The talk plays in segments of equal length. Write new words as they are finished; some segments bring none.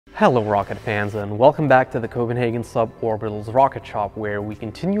Hello rocket fans, and welcome back to the Copenhagen Suborbital's rocket shop, where we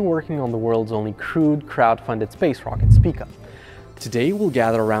continue working on the world's only crewed, crowd-funded space rocket, Spica. Today we'll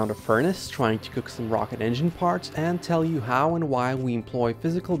gather around a furnace, trying to cook some rocket engine parts, and tell you how and why we employ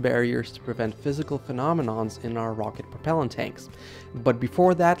physical barriers to prevent physical phenomenons in our rocket propellant tanks. But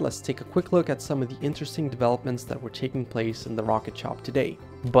before that, let's take a quick look at some of the interesting developments that were taking place in the rocket shop today.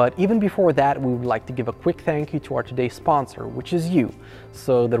 But even before that, we would like to give a quick thank you to our today's sponsor, which is you.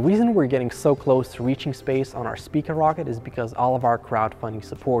 So the reason we're getting so close to reaching space on our Spica rocket is because all of our crowdfunding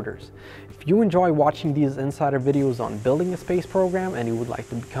supporters. If you enjoy watching these insider videos on building a space program and you would like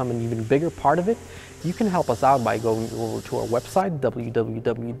to become an even bigger part of it, you can help us out by going over to our website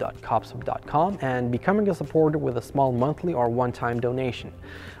www.coaxial.com and becoming a supporter with a small monthly or one-time donation.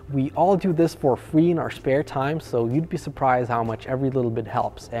 We all do this for free in our spare time, so you'd be surprised how much every little bit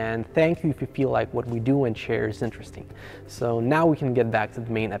helps. And thank you if you feel like what we do and share is interesting. So now we can get back to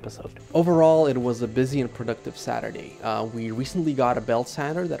the main episode. Overall, it was a busy and productive Saturday. We recently got a belt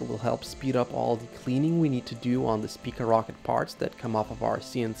sander that will help speed up all the cleaning we need to do on the Spica rocket parts that come off of our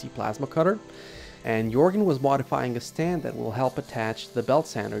CNC plasma cutter. And Jorgen was modifying a stand that will help attach the belt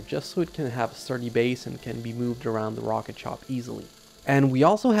sander just so it can have a sturdy base and can be moved around the rocket shop easily. And we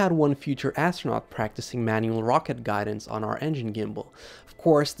also had one future astronaut practicing manual rocket guidance on our engine gimbal. Of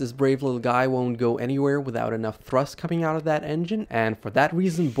course, this brave little guy won't go anywhere without enough thrust coming out of that engine, and for that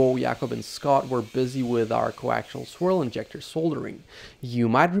reason Bo, Jakob and Scott were busy with our coaxial swirl injector soldering. You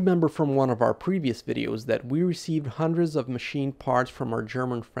might remember from one of our previous videos that we received hundreds of machined parts from our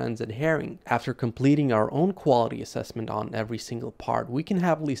German friends at Hering. After completing our own quality assessment on every single part, we can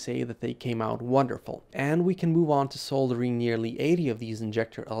happily say that they came out wonderful, and we can move on to soldering nearly 80 of these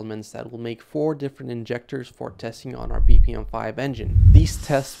injector elements that will make 4 different injectors for testing on our BPM-5 engine. These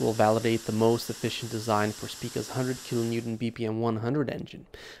tests will validate the most efficient design for Spica's 100 kN BPM-100 engine,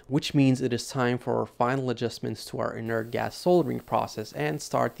 which means it is time for our final adjustments to our inert gas soldering process and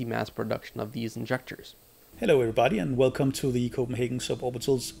start the mass production of these injectors. Hello everybody, and welcome to the Copenhagen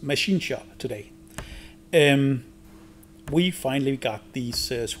Suborbital's machine shop today. We finally got these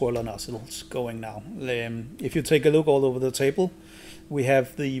swirler nozzles going now. If you take a look all over the table, we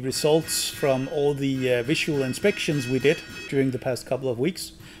have the results from all the visual inspections we did during the past couple of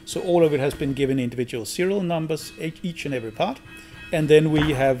weeks. So all of it has been given individual serial numbers, each and every part. And then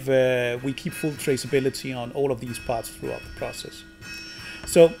we keep full traceability on all of these parts throughout the process.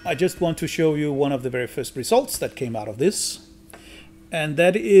 So I just want to show you one of the very first results that came out of this. And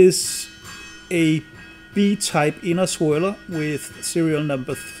that is a B-type inner swirler with serial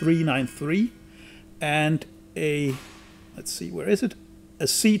number 393 and a, let's see, where is it? A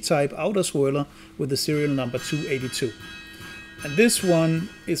C-type outer swirler with the serial number 282. And this one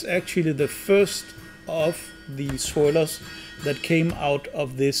is actually the first of the swirlers that came out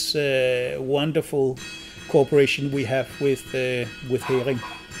of this wonderful cooperation we have with Hering.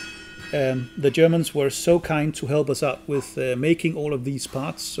 The Germans were so kind to help us out with making all of these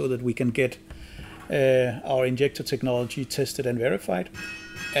parts so that we can get our injector technology tested and verified.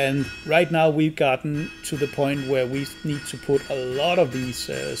 And right now we've gotten to the point where we need to put a lot of these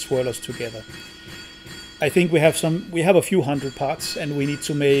swirlers together. I think we have a few hundred parts, and we need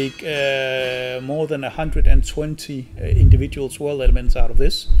to make more than 120 individual swirl elements out of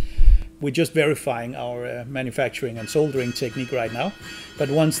this. We're just verifying our manufacturing and soldering technique right now. But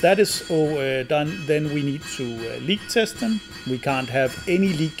once that is done, then we need to leak test them. We can't have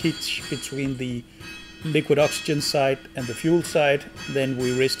any leakage between the liquid oxygen side and the fuel side, then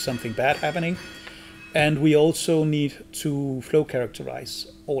we risk something bad happening. And we also need to flow characterize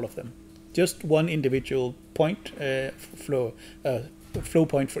all of them. Just one individual point, flow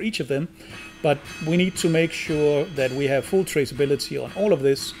point for each of them, but we need to make sure that we have full traceability on all of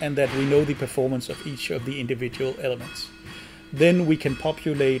this and that we know the performance of each of the individual elements. Then we can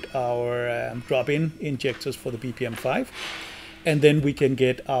populate our drop-in injectors for the BPM-5, and then we can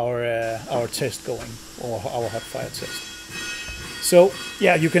get our test going, or our hot fire test. So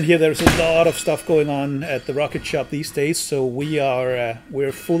yeah, you can hear there's a lot of stuff going on at the rocket shop these days, so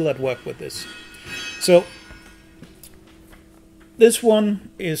we're full at work with this. So this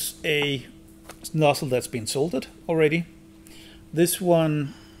one is a nozzle that's been soldered already. This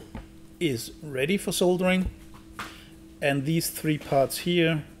one is ready for soldering, and these 3 parts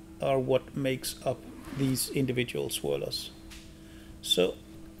here are what makes up these individual swirlers. So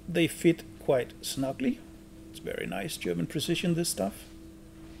they fit quite snugly. It's very nice German precision, this stuff.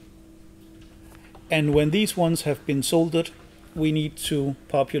 And when these ones have been soldered, we need to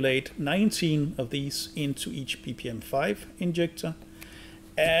populate 19 of these into each BPM-5 injector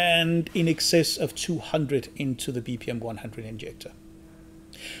and in excess of 200 into the BPM-100 injector.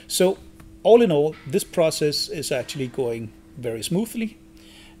 So all in all, this process is actually going very smoothly,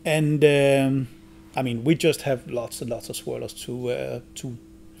 and I mean, we just have lots and lots of swirlers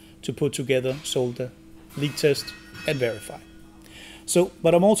to put together, solder, leak test, and verify. So,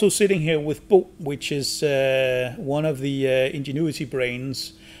 but I'm also sitting here with Bo, which is one of the ingenuity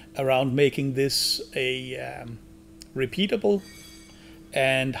brains around making this a repeatable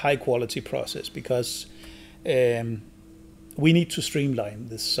and high quality process, because we need to streamline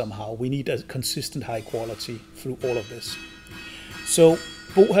this somehow. We need a consistent high quality through all of this. So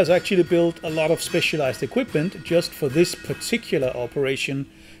Bo has actually built a lot of specialized equipment just for this particular operation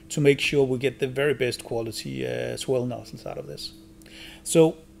to make sure we get the very best quality swirl nozzles out of this.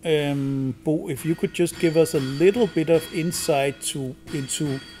 So Bo, if you could just give us a little bit of insight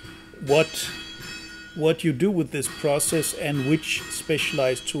into what you do with this process and which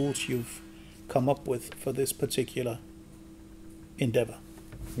specialized tools you've come up with for this particular endeavor.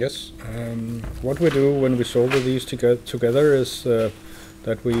 Yes, what we do when we solder these together is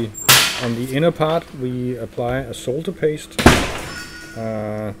that we, on the inner part, we apply a solder paste.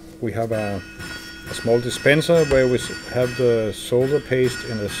 We have a small dispenser where we have the solder paste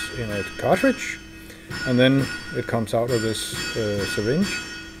in a cartridge, and then it comes out of this syringe,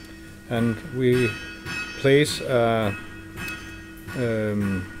 and we place an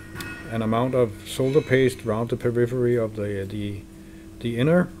amount of solder paste around the periphery of the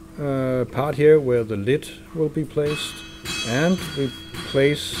inner part here where the lid will be placed, and we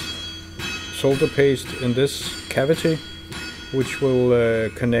place solder paste in this cavity which will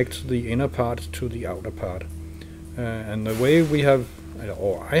connect the inner part to the outer part. And the way we have,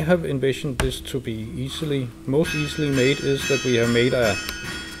 or I have envisioned this to be most easily made, is that we have made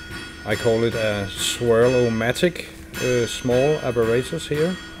I call it a Swirl-o-Matic small apparatus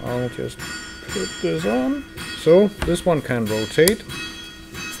here. I'll just put this on. So this one can rotate.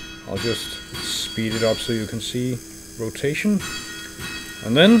 I'll just speed it up so you can see rotation.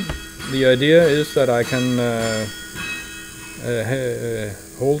 And then the idea is that I can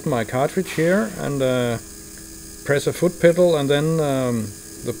hold my cartridge here and press a foot pedal, and then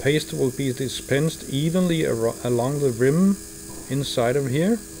the paste will be dispensed evenly along the rim inside of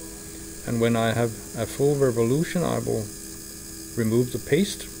here. And when I have a full revolution, I will remove the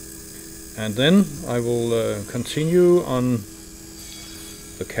paste, and then I will continue on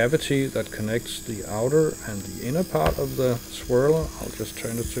the cavity that connects the outer and the inner part of the swirler. I'll just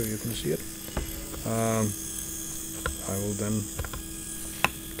turn it so you can see it. I will then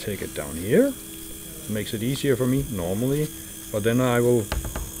take it down here. It makes it easier for me normally, but then I will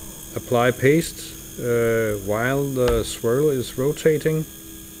apply paste while the swirl is rotating,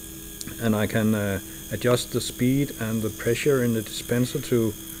 and I can adjust the speed and the pressure in the dispenser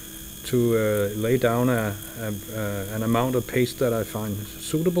to lay down an amount of paste that I find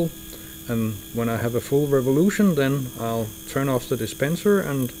suitable. And when I have a full revolution, then I'll turn off the dispenser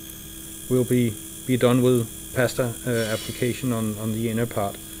and we'll be done with pasta application on the inner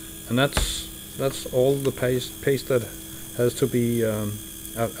part. And that's all the paste that has to be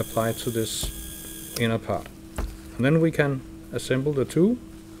applied to this inner part. And then we can assemble the two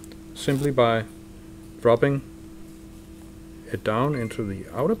simply by dropping it down into the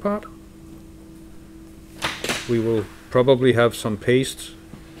outer part. We will probably have some paste,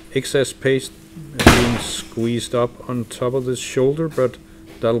 excess paste, being squeezed up on top of this shoulder, but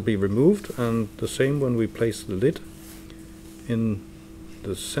that'll be removed. And the same when we place the lid in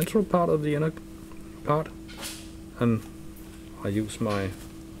the central part of the inner part. And I use my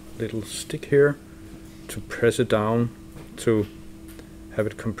little stick here to press it down to have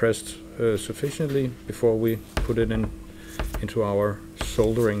it compressed sufficiently before we put it into our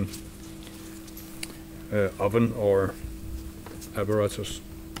soldering oven or apparatus.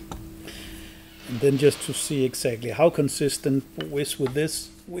 And then just to see exactly how consistent is with this,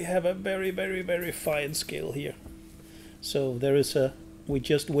 we have a very, very, very fine scale here. So there is we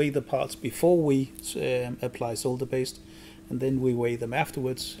just weigh the parts before we apply solder paste, and then we weigh them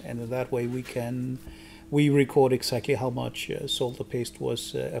afterwards, and in that way we record exactly how much solder paste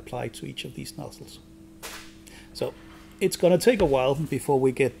was applied to each of these nozzles. So it's gonna take a while before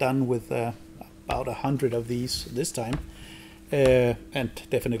we get done with about 100 of these this time, and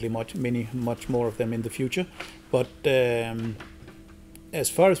definitely much more of them in the future. But as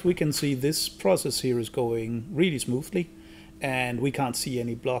far as we can see, this process here is going really smoothly, and we can't see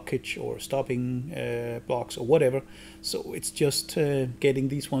any blockage or stopping blocks or whatever. So it's just getting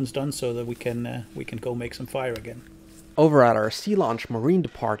these ones done so that we can go make some fire again. Over at our Sea Launch Marine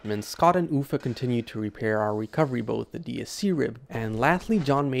department, Scott and Ufa continued to repair our recovery boat, the DSC rib, and lastly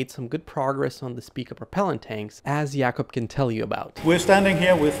John made some good progress on the Spica propellant tanks, as Jakob can tell you about. We're standing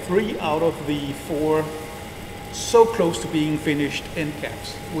here with 3 out of the 4 so close to being finished end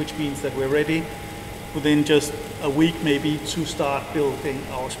caps, which means that we're ready within just a week maybe to start building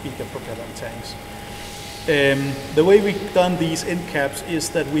our Spica propellant tanks. The way we've done these end caps is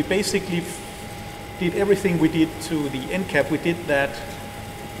that we basically did everything we did to the end cap, we did that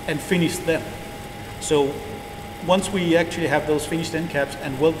and finished them. So once we actually have those finished end caps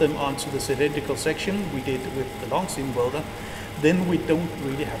and weld them onto the cylindrical section we did with the long seam welder, then we don't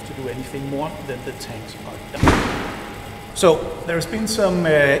really have to do anything more than the tanks are done. So there's been some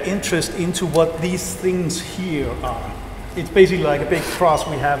interest into what these things here are. It's basically like a big cross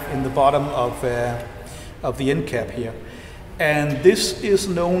we have in the bottom of the end cap here. And this is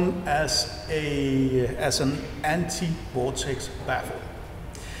known as an anti-vortex baffle.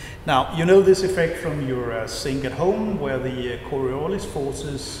 Now, you know this effect from your sink at home, where the Coriolis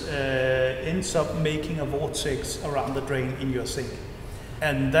forces ends up making a vortex around the drain in your sink.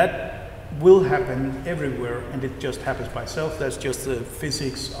 And that will happen everywhere, and it just happens by itself. That's just the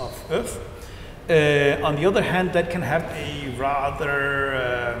physics of Earth. On the other hand, that can have a rather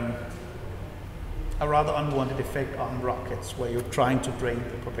unwanted effect on rockets, where you're trying to drain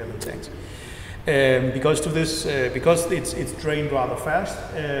the propellant tanks. Because it's drained rather fast,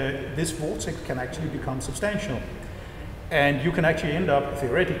 this vortex can actually become substantial. And you can actually end up,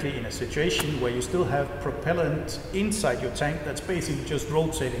 theoretically, in a situation where you still have propellant inside your tank that's basically just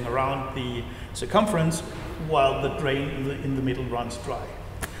rotating around the circumference while the drain in the middle runs dry.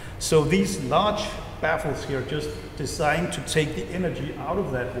 So these large baffles here are just designed to take the energy out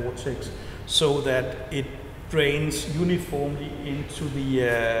of that vortex so that it drains uniformly into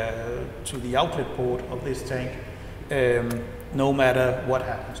the outlet port of this tank, no matter what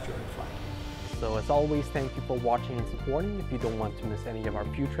happens during flight. So as always, thank you for watching and supporting. If you don't want to miss any of our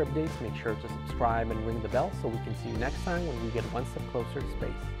future updates, make sure to subscribe and ring the bell so we can see you next time when we get one step closer to space.